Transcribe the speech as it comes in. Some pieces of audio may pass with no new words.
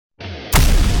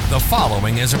The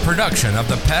following is a production of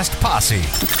the Pest Posse,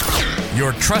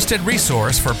 your trusted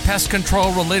resource for pest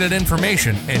control related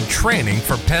information and training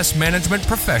for pest management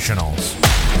professionals.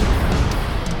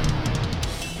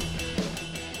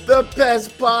 The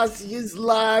Pest Posse is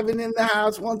live and in the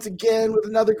house once again with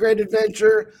another great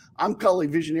adventure. I'm Cully,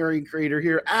 visionary and creator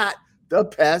here at the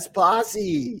Pest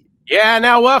Posse. Yeah,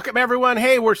 now welcome everyone.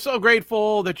 Hey, we're so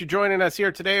grateful that you're joining us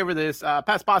here today over this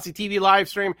Pest Posse TV live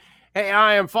stream. Hey,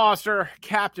 I am Foster,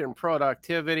 Captain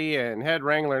Productivity and Head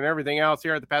Wrangler and everything else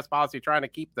here at the Pest Posse, trying to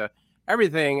keep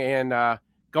everything and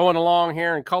going along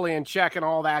here and Cully in check and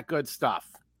all that good stuff.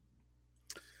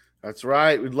 That's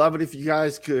right. We'd love it if you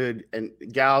guys could and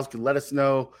gals could let us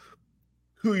know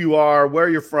who you are, where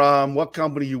you're from, what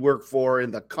company you work for in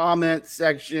the comment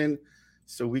section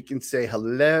so we can say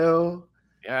hello.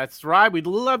 Yeah, that's right. We'd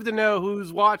love to know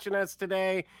who's watching us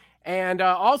today. And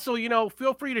also,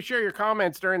 feel free to share your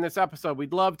comments during this episode.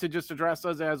 We'd love to just address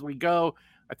those as we go.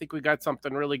 I think we got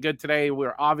something really good today.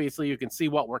 We're obviously, you can see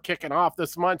what we're kicking off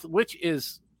this month, which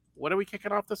is, what are we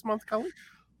kicking off this month, Cully?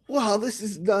 Well, this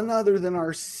is none other than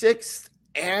our 6th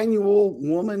annual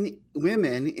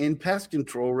Women in Pest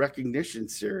Control Recognition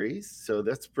Series. So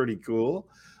that's pretty cool.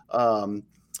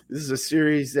 This is a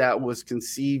series that was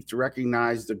conceived to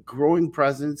recognize the growing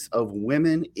presence of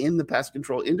women in the pest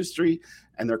control industry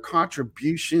and their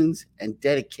contributions and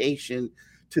dedication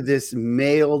to this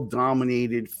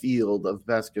male-dominated field of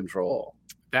pest control.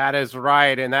 That is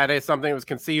right, and that is something that was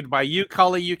conceived by you,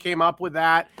 Cully. You came up with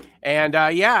that. And,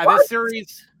 this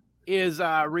series is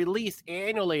released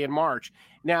annually in March.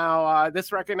 Now,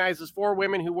 this recognizes 4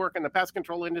 women who work in the pest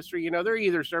control industry. They're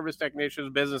either service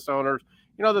technicians, business owners,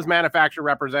 those manufacturer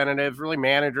representatives, really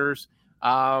managers.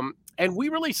 And we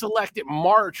really selected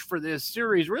March for this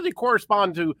series, really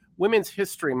correspond to Women's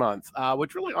History Month,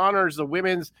 which really honors the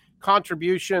women's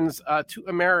contributions to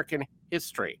American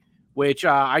history, which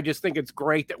I just think it's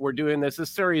great that we're doing this.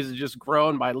 This series has just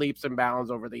grown by leaps and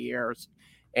bounds over the years.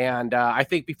 And I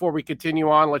think before we continue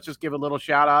on, let's just give a little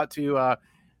shout out to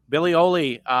Billy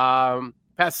Oli,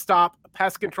 Pest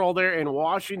Control there in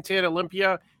Washington,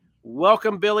 Olympia.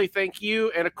 Welcome, Billy. Thank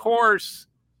you. And of course,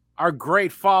 our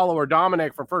great follower,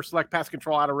 Dominic from First Select Pest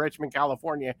Control out of Richmond,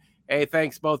 California. Hey,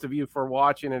 thanks both of you for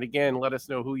watching. And again, let us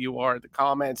know who you are in the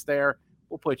comments there.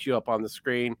 We'll put you up on the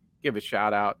screen. Give a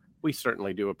shout out. We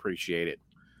certainly do appreciate it.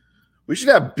 We should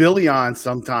have Billy on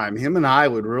sometime. Him and I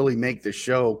would really make the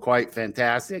show quite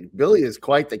fantastic. Billy is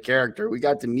quite the character. We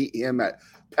got to meet him at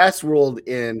Pest World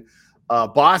in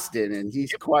Boston, and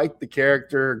he's quite the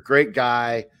character. Great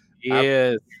guy. He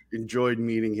is. Enjoyed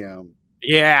meeting him.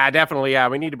 Yeah, definitely. Yeah,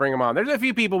 we need to bring him on. There's a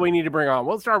few people we need to bring on.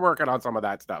 We'll start working on some of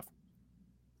that stuff.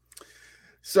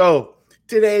 So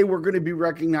today we're going to be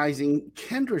recognizing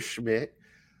Kendra Schmidt,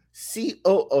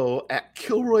 COO at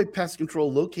Kilroy Pest Control,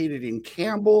 located in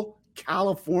Campbell,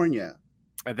 California.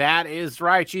 That is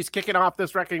right. She's kicking off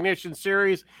this recognition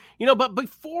series. But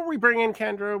before we bring in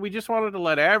Kendra, we just wanted to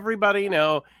let everybody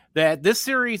know that this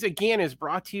series, again, is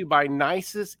brought to you by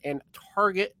Nisus and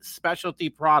Target Specialty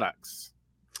Products.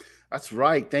 That's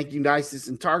right. Thank you, Nisus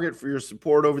and Target, for your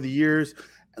support over the years.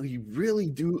 We really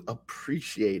do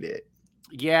appreciate it.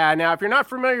 Yeah. Now, if you're not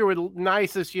familiar with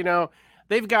Nisus,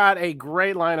 they've got a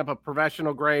great lineup of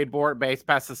professional grade bort-based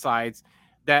pesticides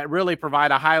that really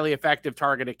provide a highly effective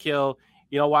targeted kill,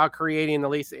 while creating the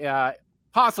least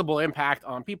possible impact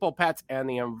on people, pets, and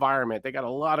the environment. They got a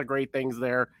lot of great things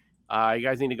there. You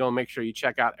guys need to go and make sure you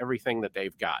check out everything that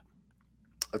they've got.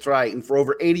 That's right. And for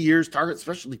over 80 years, Target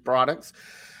Specialty Products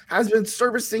has been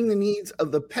servicing the needs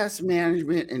of the pest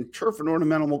management and turf and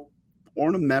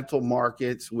ornamental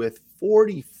markets with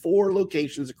 44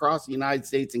 locations across the United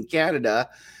States and Canada.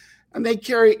 And they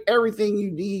carry everything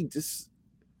you need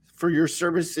for your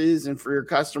services and for your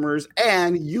customers.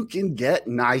 And you can get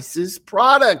Nisus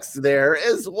products there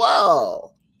as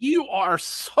well. You are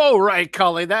so right,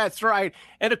 Cully. That's right.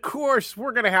 And of course,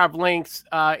 we're going to have links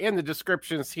in the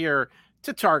descriptions here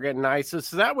to Target and Nisus.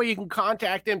 So that way you can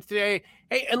contact them today.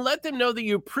 Hey, and let them know that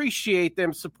you appreciate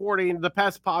them supporting the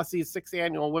Pest Posse's 6th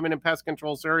annual Women in Pest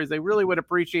Control series. They really would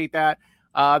appreciate that.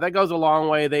 That goes a long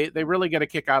way. They really get a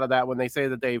kick out of that when they say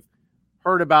that they've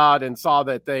heard about and saw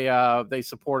that they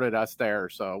supported us there.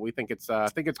 So we think it's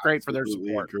great for their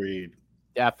support. Agreed.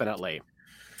 Definitely.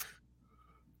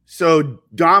 So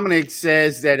Dominic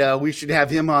says that we should have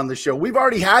him on the show. We've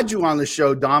already had you on the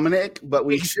show, Dominic, but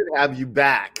we should have you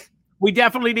back. We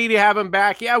definitely need to have him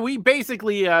back. Yeah, we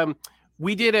basically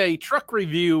we did a truck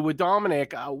review with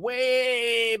Dominic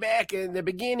way back in the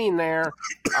beginning there.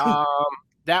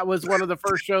 That was one of the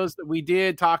first shows that we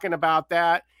did talking about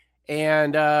that.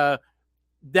 And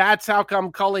that's how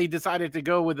come Cully decided to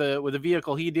go with a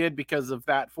vehicle he did, because of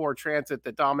that Ford Transit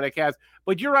that Dominic has.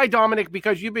 But you're right, Dominic,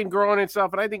 because you've been growing and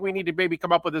stuff, and I think we need to maybe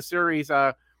come up with a series,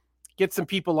 get some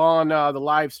people on the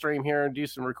live stream here and do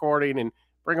some recording and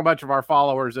bring a bunch of our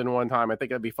followers in one time. I think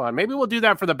that'd be fun. Maybe we'll do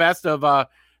that for the best of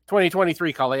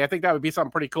 2023, Cully. I think that would be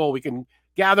something pretty cool. We can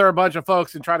gather a bunch of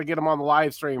folks and try to get them on the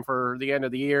live stream for the end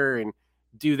of the year and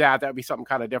do that. That'd be something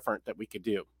kind of different that we could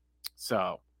do.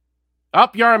 So,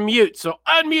 you're on mute. So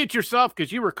unmute yourself,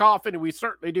 because you were coughing, and we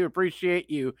certainly do appreciate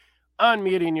you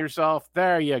unmuting yourself.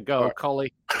 There you go, right.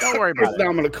 Cully. Don't worry about it. Now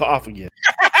I'm going to cough again.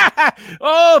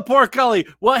 Oh, poor Cully.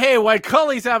 Well, hey, while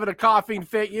Cully's having a coughing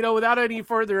fit, without any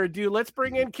further ado, let's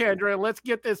bring in Kendra and let's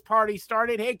get this party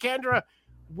started. Hey, Kendra,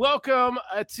 welcome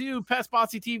to Pest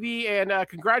Posse TV, and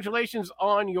congratulations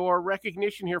on your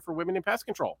recognition here for Women in Pest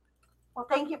Control. Well,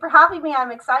 thank you for having me.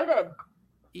 I'm excited.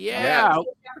 Yeah.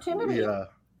 Opportunity.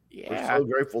 Yeah. We're so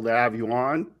grateful to have you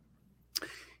on.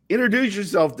 Introduce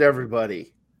yourself to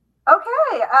everybody.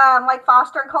 Okay. Like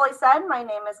Foster and Cully said, my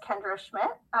name is Kendra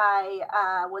Schmidt.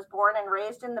 I was born and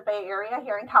raised in the Bay Area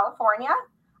here in California.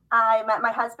 I met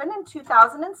my husband in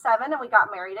 2007, and we got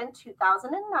married in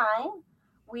 2009.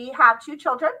 We have 2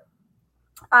 children.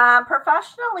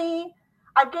 Professionally,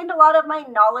 I've gained a lot of my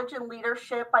knowledge and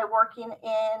leadership by working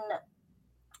in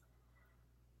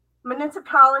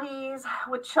municipalities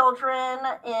with children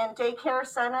in daycare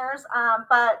centers.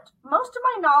 But most of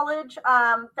my knowledge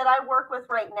that I work with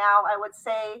right now, I would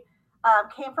say,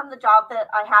 came from the job that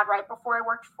I had right before I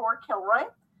worked for Kilroy.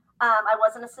 I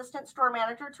was an assistant store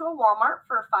manager to a Walmart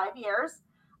for 5 years.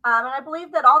 And I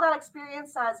believe that all that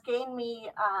experience has gained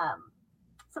me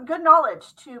some good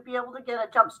knowledge to be able to get a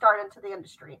jump start into the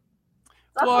industry.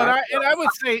 So well, I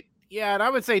would say, yeah, and I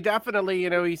would say definitely,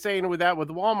 he's saying with that with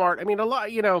Walmart. I mean, a lot,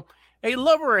 hey,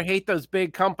 love or hate those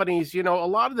big companies, a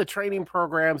lot of the training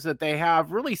programs that they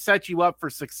have really set you up for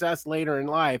success later in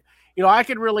life. I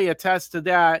could really attest to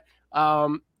that.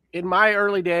 In my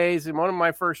early days, and one of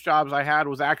my first jobs I had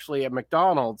was actually at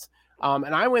McDonald's.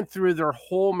 And I went through their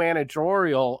whole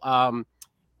managerial,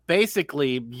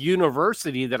 basically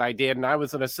university that I did. And I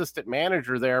was an assistant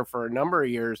manager there for a number of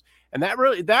years. And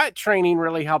that training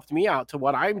really helped me out to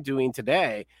what I'm doing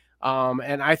today.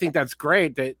 And I think that's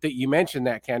great that you mentioned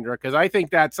that, Kendra, because I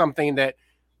think that's something that,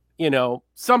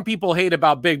 some people hate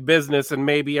about big business and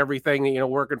maybe everything,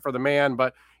 working for the man.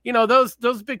 But,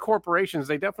 those big corporations,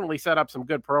 they definitely set up some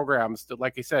good programs that,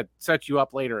 like I said, set you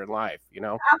up later in life,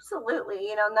 Absolutely.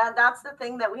 That's the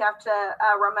thing that we have to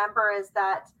remember is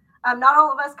that not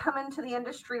all of us come into the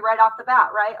industry right off the bat,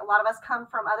 right? A lot of us come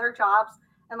from other jobs.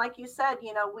 And like you said,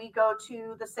 we go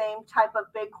to the same type of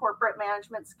big corporate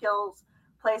management skills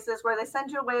places where they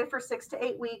send you away for 6 to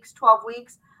 8 weeks, 12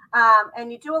 weeks.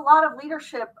 And you do a lot of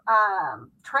leadership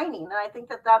training. And I think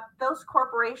that those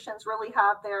corporations really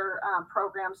have their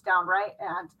programs down right.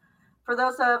 And for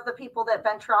those of the people that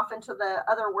venture off into the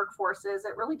other workforces,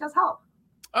 it really does help.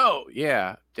 Oh,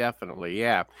 yeah, definitely.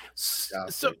 Yeah.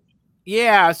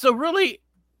 So really,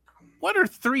 what are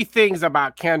 3 things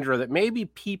about Kendra that maybe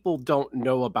people don't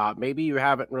know about? Maybe you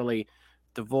haven't really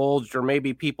divulged, or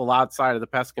maybe people outside of the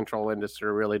pest control industry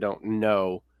really don't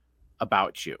know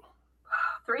about you?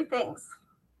 3 things.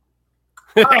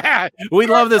 We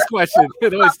love this question.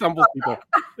 It always stumbles people.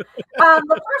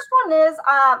 The first one is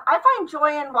I find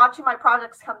joy in watching my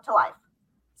projects come to life.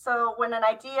 So when an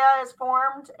idea is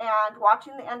formed and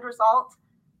watching the end result,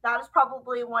 that is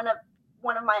probably one of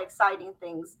my exciting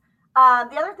things.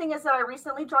 The other thing is that I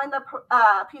recently joined the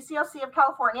PCOC of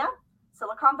California,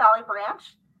 Silicon Valley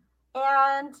branch,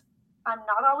 and I'm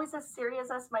not always as serious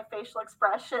as my facial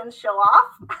expressions show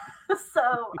off.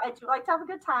 So I do like to have a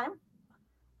good time.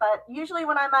 But usually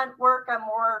when I'm at work, I'm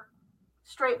more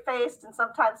straight-faced and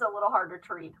sometimes a little harder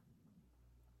to read.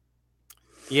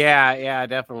 Yeah,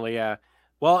 definitely. Yeah.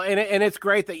 Well, and it's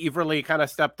great that you've really kind of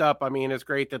stepped up. I mean, it's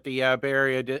great that the Bay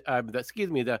Area,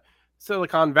 the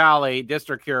Silicon Valley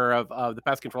district here of the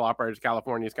Pest Control Operators of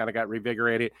California has kind of got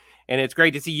revigorated. And it's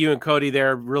great to see you and Cody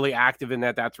there really active in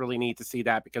that. That's really neat to see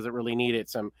that, because it really needed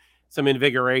some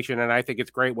invigoration. And I think it's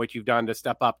great what you've done to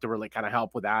step up to really kind of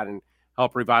help with that and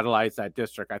help revitalize that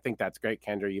district. I think that's great,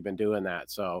 Kendra. You've been doing that.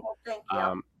 So thank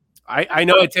you. I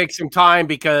know it takes some time,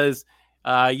 because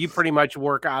you pretty much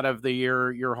work out of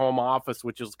your home office,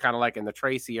 which is kind of like in the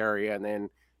Tracy area. And then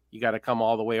you got to come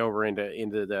all the way over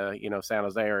into the, San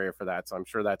Jose area for that. So I'm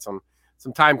sure that's some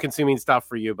time consuming stuff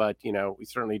for you, but we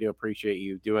certainly do appreciate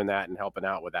you doing that and helping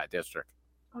out with that district.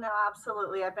 No,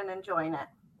 absolutely. I've been enjoying it.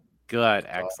 Good.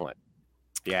 Excellent.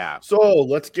 Yeah. So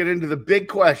let's get into the big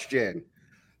question.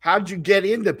 how'd you get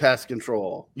into pest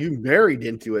control? You married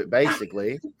into it,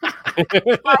 basically.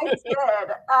 I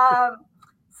did.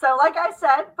 So like I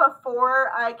said,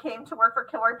 before I came to work for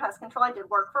Kilroy Pest Control, I did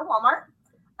work for Walmart.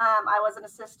 I was an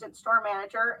assistant store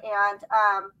manager, and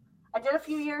I did a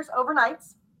few years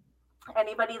overnights.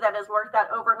 Anybody that has worked that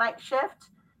overnight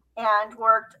shift and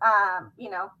worked,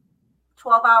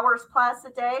 12 hours plus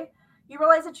a day, you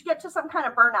realize that you get to some kind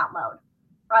of burnout mode,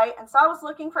 right? And so I was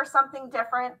looking for something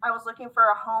different. I was looking for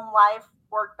a home life,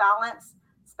 work balance,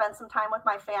 spend some time with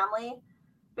my family,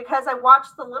 because I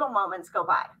watched the little moments go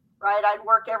by, right? I'd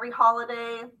work every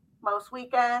holiday, most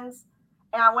weekends.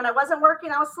 And when I wasn't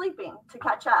working, I was sleeping to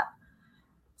catch up.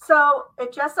 So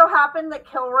it just so happened that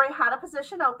Kilroy had a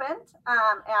position opened,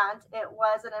 and it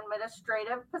was an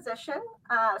administrative position.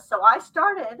 So I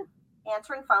started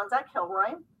answering phones at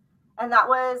Kilroy, and that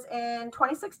was in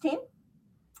 2016.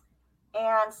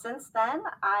 And since then,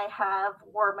 I have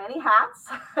wore many hats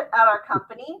at our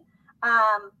company.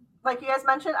 Like you guys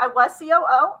mentioned, I was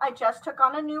COO. I just took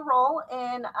on a new role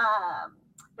in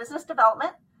business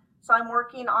development. So I'm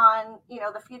working on,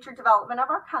 the future development of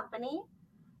our company.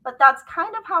 But that's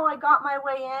kind of how I got my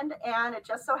way in. And it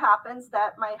just so happens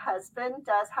that my husband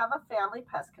does have a family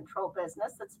pest control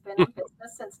business that's been in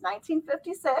business since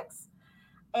 1956.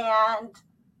 And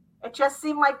it just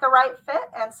seemed like the right fit.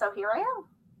 And so here I am.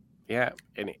 Yeah.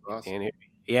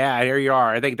 Yeah, here you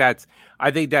are. I think that's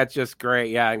just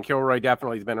great. Yeah. And Kilroy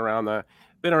definitely has been around the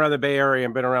Bay Area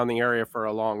and been around the area for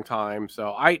a long time.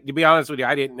 So to be honest with you,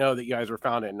 I didn't know that you guys were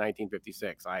founded in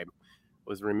 1956. I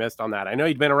was remiss on that. I know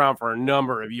you've been around for a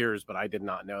number of years, but I did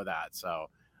not know that. So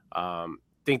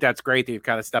think that's great that you've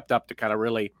kind of stepped up to kind of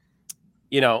really,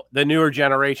 the newer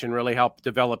generation really help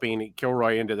developing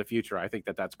Kilroy into the future. I think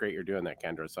that's great you're doing that,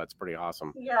 Kendra. So that's pretty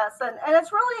awesome. Yes. And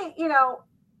it's really,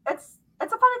 it's a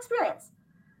fun experience.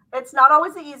 It's not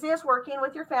always the easiest working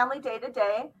with your family day to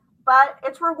day, but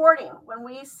it's rewarding when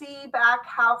we see back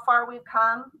how far we've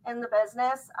come in the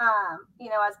business.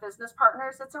 As business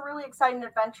partners, it's a really exciting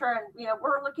adventure, and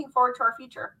we're looking forward to our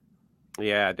future.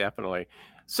 Yeah, definitely.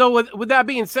 So with that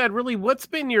being said, really, what's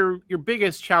been your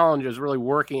biggest challenges really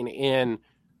working in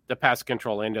the pest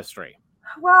control industry?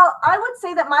 Well, I would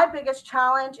say that my biggest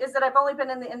challenge is that I've only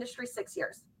been in the industry 6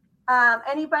 years.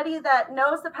 Anybody that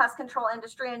knows the pest control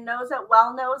industry and knows it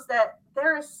well knows that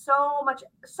there is so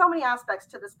many aspects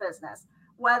to this business,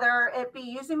 whether it be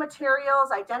using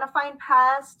materials, identifying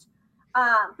pests,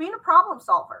 being a problem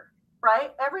solver,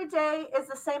 right? Every day is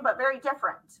the same, but very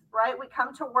different, right? We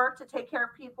come to work to take care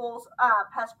of people's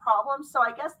pest problems. So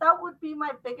I guess that would be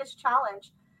my biggest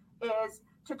challenge, is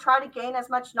to try to gain as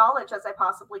much knowledge as I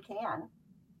possibly can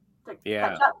to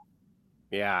catch up.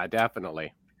 Yeah,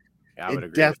 definitely. I would agree.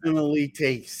 It definitely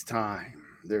takes time.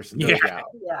 There's no doubt.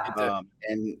 Yeah.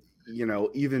 And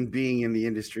even being in the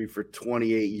industry for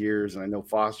 28 years, and I know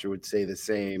Foster would say the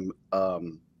same,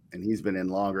 and he's been in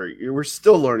longer, we're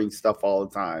still learning stuff all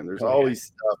the time. There's always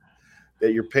stuff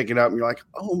that you're picking up and you're like,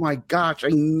 oh my gosh, I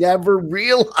never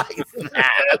realized that.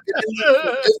 I've been in this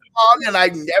for this long and I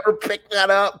never picked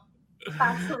that up.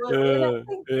 Absolutely. And I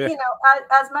think,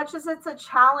 as much as it's a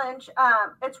challenge,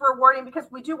 it's rewarding because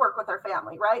we do work with our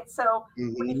family, right? So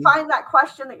when you find that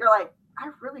question that you're like, I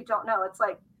really don't know, it's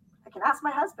like, I can ask my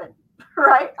husband,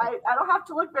 right? I don't have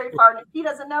to look very far. And if he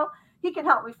doesn't know, he can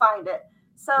help me find it.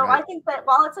 So I think that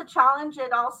while it's a challenge,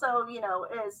 it also,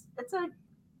 it's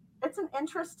an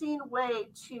interesting way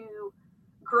to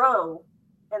grow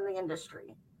in the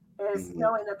industry, is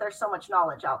knowing that there's so much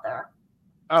knowledge out there.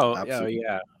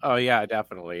 Oh yeah,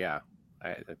 definitely. Yeah.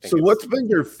 I think so what's been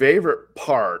your favorite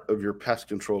part of your pest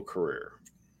control career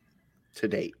to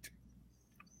date?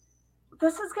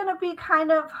 This is going to be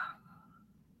kind of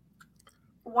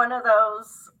one of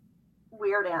those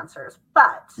weird answers,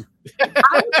 but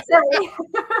I would say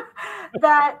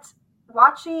that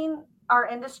watching our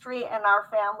industry and our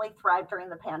family thrive during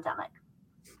the pandemic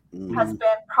has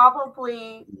been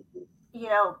probably,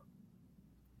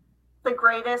 the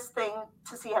greatest thing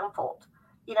to see unfold.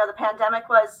 The pandemic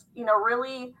was,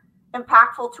 really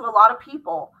impactful to a lot of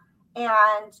people.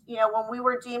 And, when we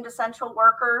were deemed essential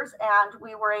workers and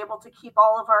we were able to keep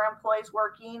all of our employees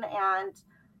working, and,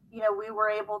 we were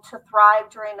able to thrive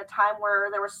during a time where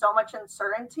there was so much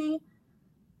uncertainty,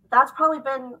 that's probably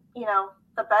been,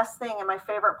 the best thing and my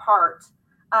favorite part.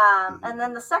 And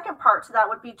then the second part to that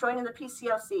would be joining the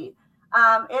PCOC.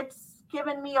 It's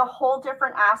given me a whole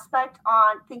different aspect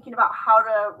on thinking about how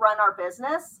to run our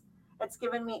business. It's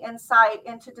given me insight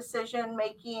into decision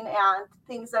making and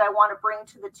things that I want to bring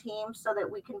to the team so that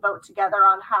we can vote together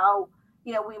on how,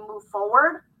 we move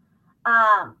forward.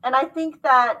 And I think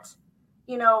that,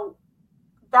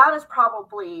 that is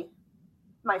probably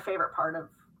my favorite part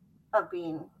of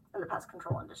being in the pest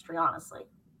control industry, honestly.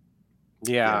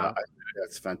 Yeah.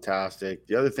 That's fantastic.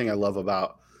 The other thing I love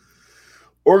about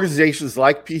organizations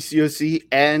like PCOC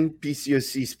and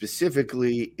PCOC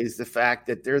specifically is the fact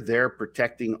that they're there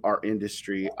protecting our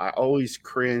industry. I always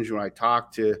cringe when I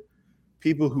talk to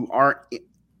people who aren't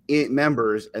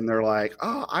members and they're like,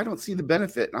 oh, I don't see the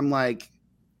benefit. And I'm like,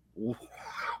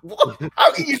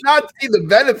 how can you not see the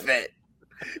benefit?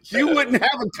 You wouldn't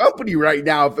have a company right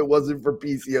now if it wasn't for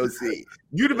PCOC.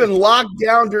 You'd have been locked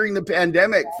down during the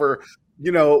pandemic for,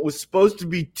 it was supposed to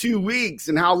be 2 weeks.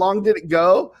 And how long did it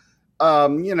go?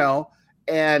 And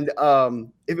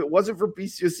if it wasn't for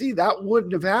PCOC, that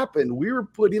wouldn't have happened. We were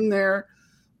put in there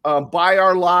by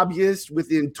our lobbyists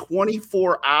within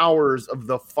 24 hours of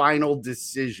the final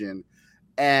decision.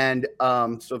 And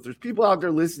so if there's people out there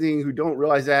listening who don't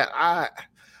realize that,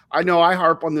 I know I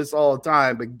harp on this all the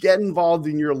time, but get involved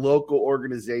in your local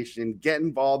organization, get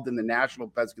involved in the National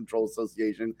Pest Control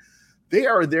Association. They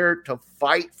are there to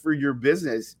fight for your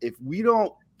business. If we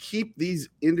don't keep these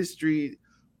industry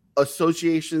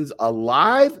associations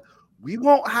alive, we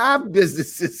won't have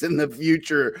businesses in the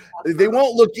future. They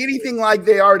won't look anything like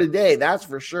they are today, that's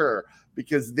for sure,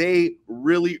 because they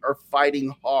really are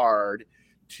fighting hard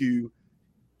to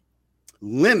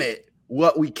limit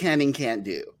what we can and can't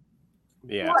do.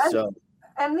 Yeah. Well,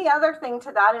 and the other thing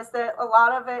to that is that a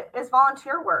lot of it is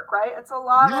volunteer work, right? It's a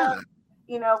lot of,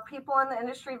 people in the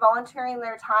industry volunteering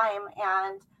their time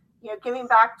and, giving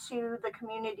back to the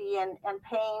community and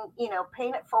paying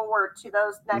it forward to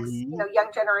those next,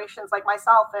 young generations like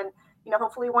myself. And,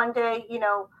 hopefully one day,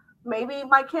 maybe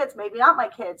my kids, maybe not my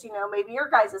kids, maybe your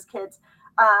guys' kids.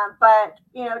 But,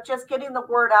 just getting the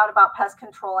word out about pest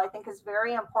control, I think, is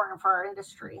very important for our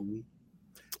industry.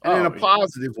 And in a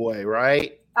positive way,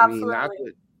 right? Absolutely. I mean, that's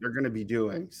what they're going to be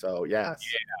doing. So, yes.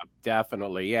 Yeah,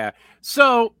 definitely. Yeah.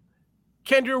 So,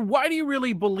 Kendra, why do you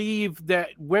really believe that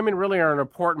women really are an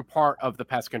important part of the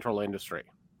pest control industry?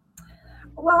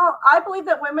 Well, I believe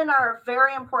that women are a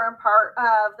very important part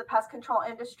of the pest control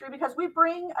industry because we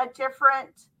bring a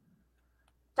different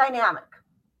dynamic,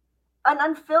 an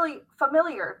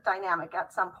unfamiliar dynamic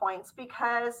at some points,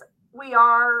 because we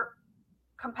are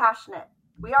compassionate,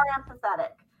 we are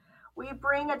empathetic. We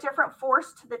bring a different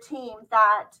force to the team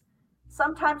that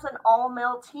sometimes an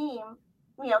all-male team,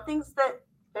 things that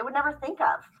they would never think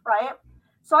of, right?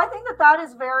 So I think that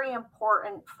is very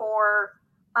important for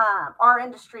our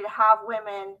industry to have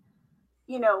women,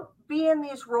 be in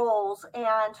these roles,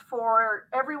 and for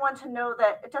everyone to know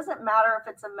that it doesn't matter if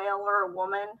it's a male or a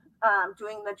woman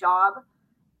doing the job,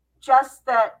 just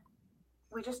that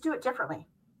we just do it differently.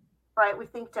 Right? We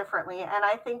think differently. And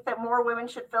I think that more women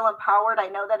should feel empowered. I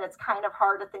know that it's kind of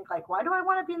hard to think like, why do I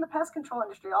want to be in the pest control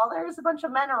industry? Oh, there's a bunch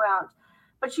of men around.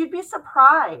 But you'd be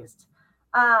surprised.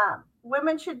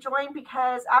 Women should join,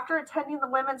 because after attending the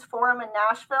Women's Forum in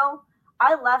Nashville,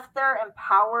 I left there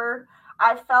empowered.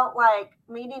 I felt like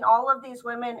meeting all of these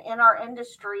women in our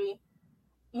industry,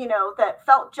 that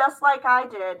felt just like I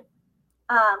did,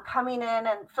 coming in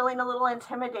and feeling a little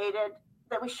intimidated,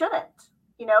 that we shouldn't.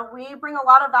 We bring a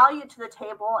lot of value to the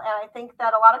table, and I think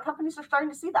that a lot of companies are starting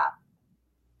to see that.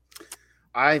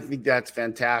 I think that's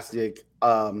fantastic.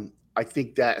 I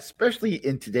think that especially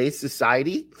in today's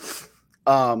society,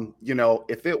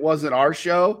 if it wasn't our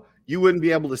show, you wouldn't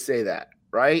be able to say that,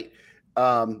 right?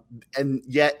 And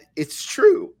yet it's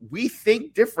true. We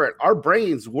think different. Our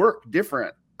brains work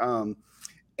different.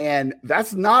 And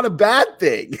that's not a bad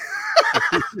thing.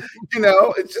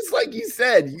 It's just like you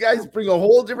said, you guys bring a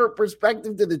whole different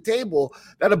perspective to the table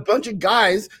that a bunch of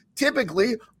guys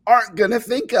typically aren't going to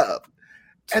think of.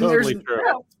 And totally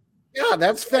true. Yeah,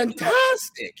 that's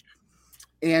fantastic.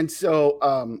 And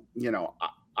so,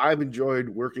 I've enjoyed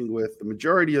working with the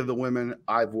majority of the women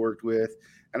I've worked with.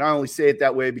 And I only say it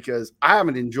that way because I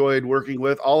haven't enjoyed working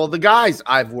with all of the guys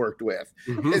I've worked with.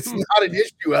 It's not an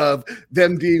issue of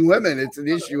them being women. It's an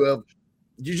issue of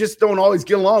you just don't always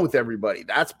get along with everybody.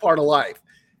 That's part of life.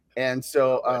 And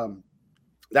so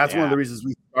that's one of the reasons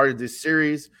we started this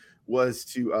series, was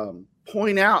to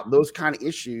point out those kind of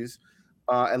issues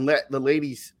and let the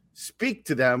ladies speak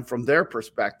to them from their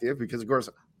perspective, because, of course,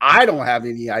 I don't have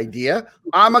any idea.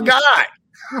 I'm a guy.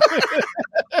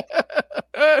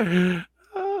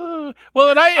 Well,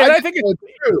 and I think it's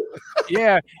true.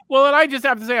 Yeah. Well, and I just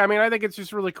have to say, I think it's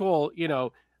just really cool,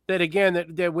 that again,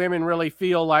 that women really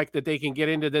feel like that they can get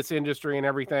into this industry and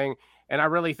everything. And I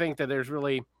really think that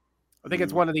I think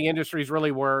it's one of the industries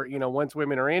really where, once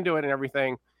women are into it and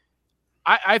everything,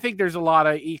 I think there's a lot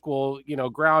of equal,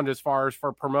 ground as far as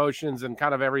for promotions and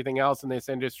kind of everything else in this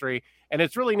industry. And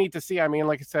it's really neat to see.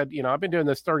 Like I said, I've been doing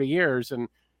this 30 years, and,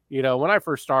 when I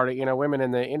first started, women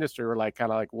in the industry were like,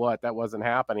 kind of like, what, that wasn't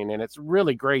happening. And it's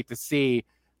really great to see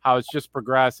how it's just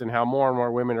progressed and how more and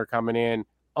more women are coming in,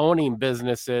 owning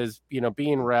businesses,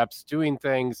 being reps, doing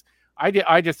things.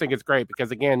 I just think it's great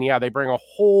because, again, they bring a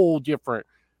whole different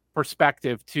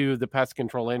perspective to the pest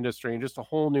control industry and just a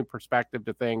whole new perspective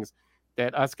to things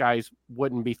that us guys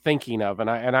wouldn't be thinking of. And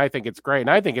I think it's great. And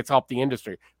I think it's helped the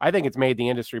industry. I think it's made the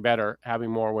industry better having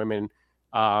more women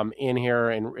in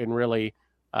here and really,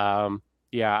 I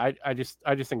just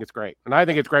think it's great. And I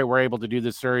think it's great we're able to do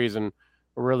this series, and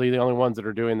we're really the only ones that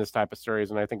are doing this type of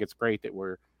series. And I think it's great that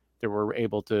we're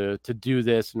able to do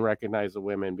this and recognize the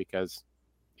women, because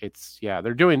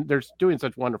they're doing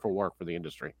such wonderful work for the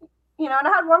industry. And I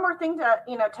had one more thing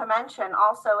to mention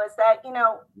also is that,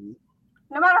 no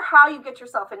matter how you get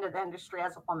yourself into the industry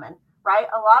as a woman, right?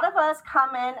 A lot of us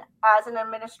come in as an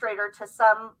administrator to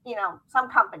some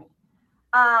company.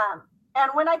 And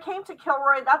when I came to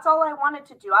Kilroy, that's all I wanted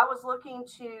to do. I was looking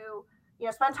to,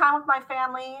 spend time with my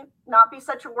family, not be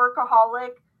such a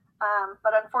workaholic.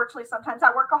 But unfortunately, sometimes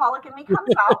that workaholic in me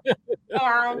comes out.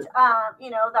 And,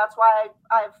 that's why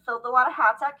I've filled a lot of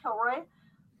hats at Kilroy.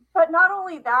 But not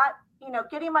only that,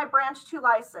 getting my branch 2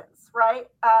 license, right?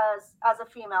 As a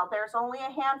female, there's only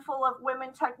a handful of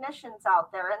women technicians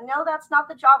out there. And no, that's not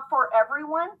the job for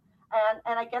everyone.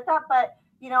 And I get that. But,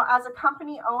 as a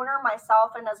company owner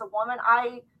myself and as a woman,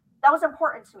 that was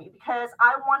important to me because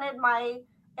I wanted my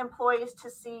employees to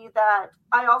see that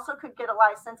I also could get a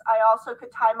license. I also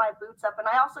could tie my boots up, and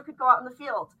I also could go out in the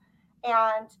field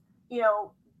and,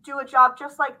 do a job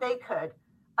just like they could.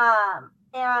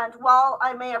 And while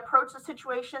I may approach the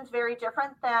situations very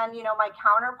different than, my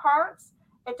counterparts,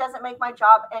 it doesn't make my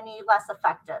job any less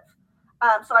effective.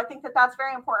 So I think that that's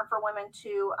very important for women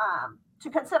to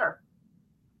consider.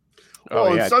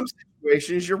 Well, in some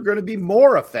situations, you're going to be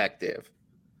more effective.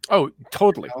 Oh,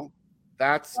 totally.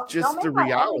 That's just the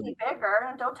reality. Bigger,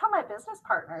 and don't tell my business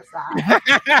partners that.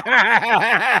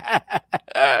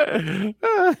 I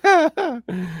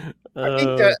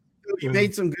think that you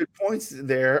made some good points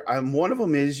there. One of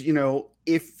them is,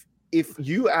 if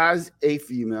you as a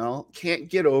female can't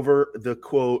get over the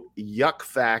quote yuck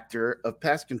factor of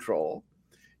pest control,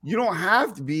 you don't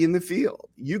have to be in the field.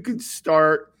 You could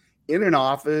start in an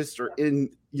office or in,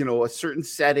 a certain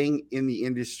setting in the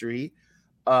industry.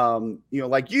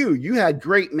 Like you had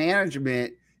great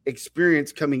management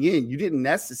experience coming in. You didn't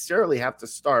necessarily have to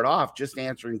start off just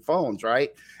answering phones,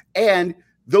 right? And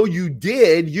though you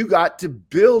did, you got to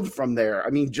build from there. I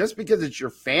mean, just because it's your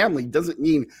family doesn't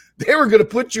mean they were going to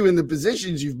put you in the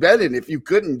positions you've been in if you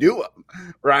couldn't do them,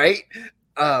 right?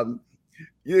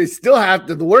 You still have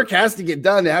to, the work has to get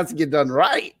done. It has to get done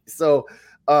right. So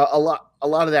a lot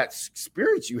of that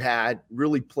experience you had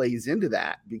really plays into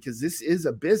that, because this is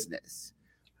a business.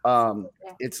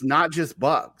 It's not just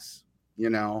bugs,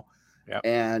 Yep.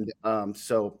 And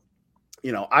so,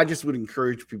 I just would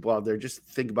encourage people out there, just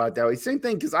think about it that way. Same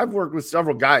thing, because I've worked with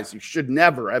several guys who should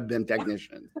never have been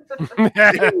technicians.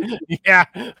 Yeah,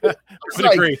 I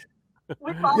would agree.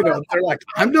 They're like,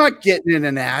 I'm not getting in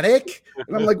an attic.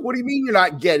 And I'm like, what do you mean you're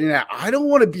not getting in it? I don't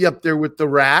want to be up there with the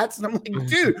rats. And I'm like,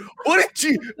 dude, what did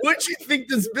you think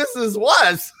this business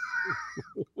was?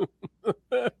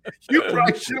 You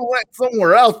probably should have went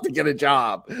somewhere else to get a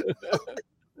job.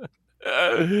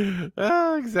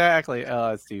 Exactly. Oh,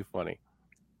 that's too funny.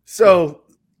 So,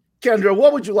 Kendra,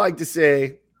 what would you like to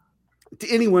say to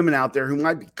any women out there who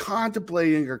might be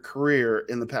contemplating a career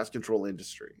in the pest control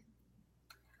industry?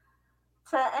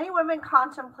 To any women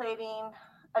contemplating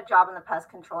a job in the pest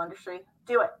control industry,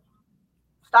 do it.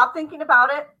 Stop thinking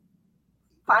about it.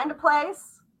 Find a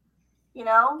place.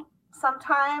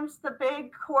 Sometimes the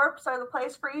big corps are the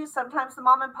place for you. Sometimes the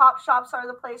mom and pop shops are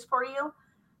the place for you.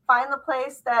 Find the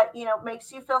place that,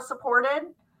 makes you feel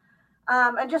supported,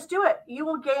 and just do it. You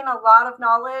will gain a lot of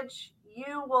knowledge.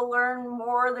 You will learn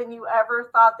more than you ever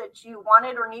thought that you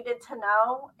wanted or needed to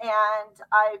know. And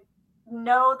I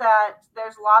know that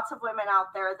there's lots of women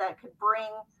out there that could bring,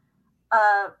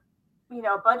 a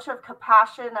bunch of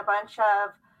compassion, a bunch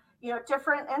of,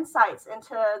 different insights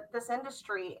into this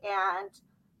industry. And,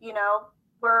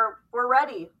 we're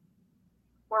ready.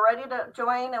 We're ready to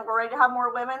join, and we're ready to have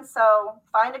more women. So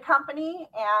find a company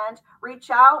and reach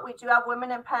out. We do have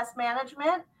Women in Pest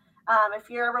Management. If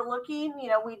you're ever looking,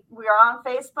 we are on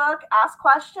Facebook. Ask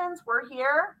questions. We're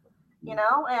here,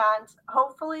 and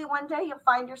hopefully one day you'll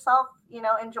find yourself,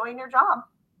 enjoying your job.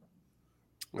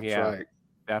 That's right.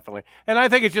 Definitely. And I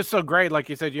think it's just so great. Like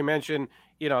you said, you mentioned,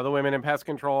 the Women in Pest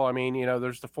Control. I mean,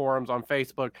 there's the forums on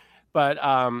Facebook, but,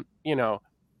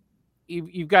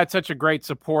 you've got such a great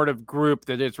supportive group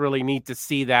that it's really neat to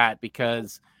see that,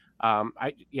 because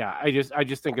I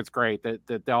just think it's great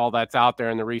that all that's out there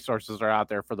and the resources are out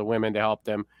there for the women to help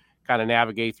them kind of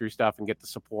navigate through stuff and get the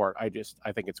support. I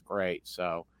think it's great.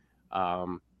 So,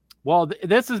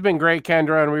 this has been great,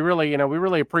 Kendra, and we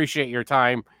really appreciate your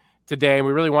time today, and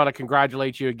we really want to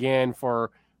congratulate you again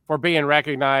for being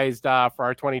recognized for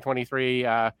our 2023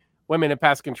 Women in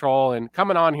Pest Control and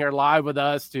coming on here live with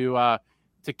us to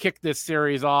kick this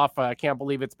series off. I can't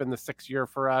believe it's been the 6th year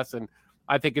for us, and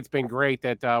I think it's been great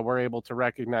that we're able to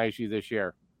recognize you this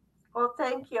year. Well,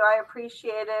 thank you. I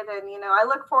appreciate it, and I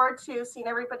look forward to seeing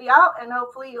everybody out, and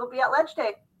hopefully you'll be at Ledge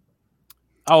Day.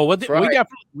 Oh,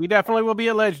 we definitely will be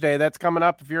at Ledge Day. That's coming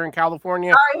up if you're in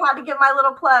California. Sorry, had to give my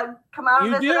little plug. Come out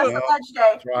and visit us at Ledge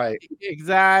Day. That's right.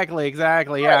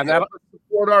 Exactly. Yeah, and that'll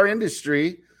support our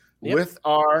industry with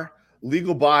our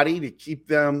legal body to keep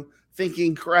them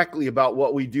thinking correctly about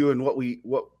what we do and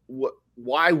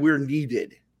why we're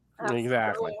needed. Absolutely.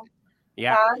 Exactly.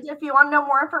 Yeah. And if you want to know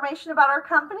more information about our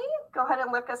company, go ahead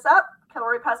and look us up,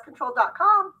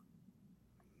 KilroyPestControl.com.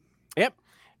 Yep.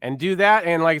 And do that.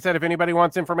 And like I said, if anybody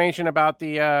wants information about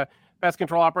the Pest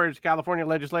Control Operators California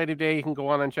Legislative Day, you can go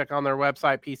on and check on their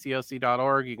website,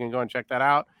 pcoc.org. You can go and check that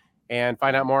out and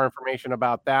find out more information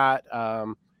about that.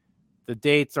 The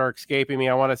dates are escaping me.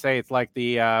 I want to say it's like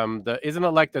isn't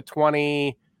it like the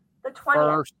 20th? The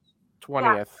 20th.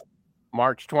 20th. Yeah.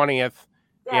 March 20th.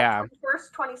 Yeah.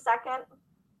 21st, 22nd.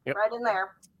 Yep. Right in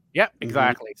there. Yep,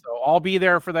 exactly. So I'll be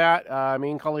there for that.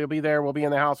 Me and Cully will be there. We'll be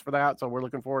in the house for that. So we're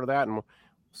looking forward to that. And we'll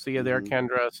see you there,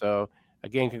 Kendra. So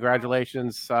again,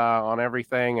 congratulations on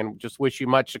everything, and just wish you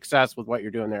much success with what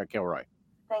you're doing there at Kilroy.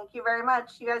 Thank you very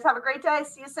much. You guys have a great day.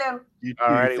 See you soon. All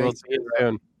righty. We'll see you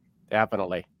soon.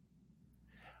 Definitely.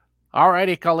 All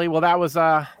righty, Cully. Well, that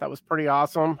was pretty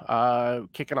awesome.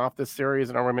 Kicking off this series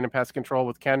in our Women in Pest Control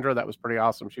with Kendra. That was pretty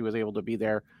awesome. She was able to be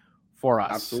there for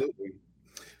us. Absolutely.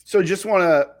 So just want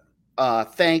to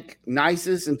thank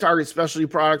Nisus and Target Specialty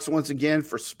Products once again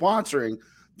for sponsoring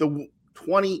the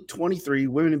 2023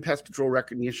 Women in Pest Control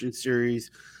Recognition Series.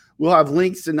 We'll have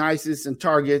links to Nisus and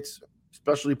Target's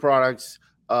Specialty Products,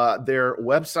 their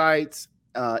websites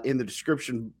in the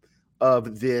description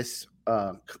of this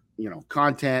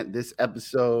content, this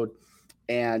episode,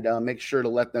 and make sure to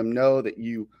let them know that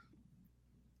you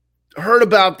heard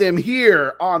about them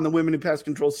here on the Women in Pest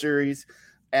Control series.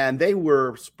 And they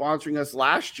were sponsoring us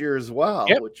last year as well.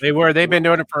 Yep, they were. They've been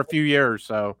doing it for a few years.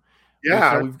 So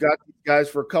yeah, we've got these guys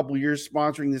for a couple of years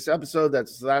sponsoring this episode.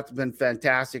 That's been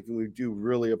fantastic, and we do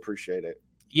really appreciate it.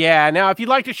 Yeah. Now, if you'd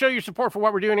like to show your support for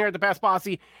what we're doing here at the Pest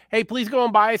Posse, hey, please go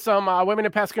and buy some Women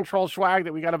in Pest Control swag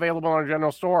that we got available on our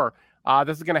general store.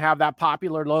 This is going to have that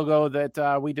popular logo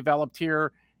that we developed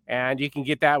here, and you can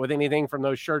get that with anything from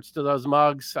those shirts to those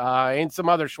mugs and some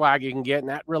other swag you can get, and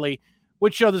that really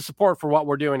would show the support for what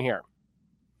we're doing here.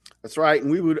 That's right,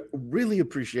 and we would really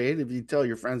appreciate it if you tell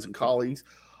your friends and colleagues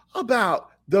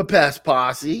about the Pest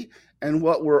Posse and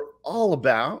what we're all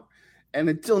about. And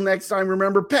until next time,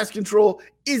 remember, pest control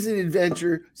is an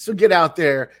adventure, so get out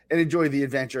there and enjoy the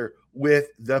adventure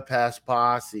with the Pest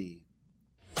Posse.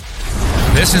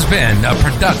 This has been a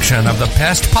production of the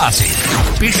Pest Posse.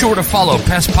 Be sure to follow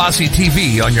Pest Posse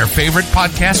TV on your favorite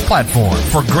podcast platform.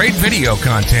 For great video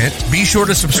content, be sure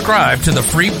to subscribe to the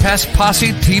free Pest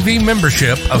Posse TV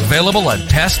membership available at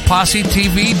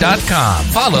PestPosseTV.com.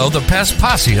 Follow the Pest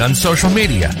Posse on social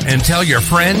media and tell your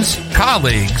friends,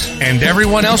 colleagues, and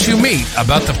everyone else you meet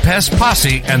about the Pest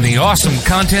Posse and the awesome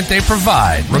content they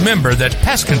provide. Remember that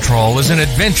pest control is an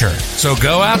adventure, so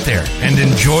go out there and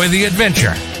enjoy the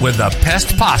adventure with the Pest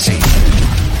Posse.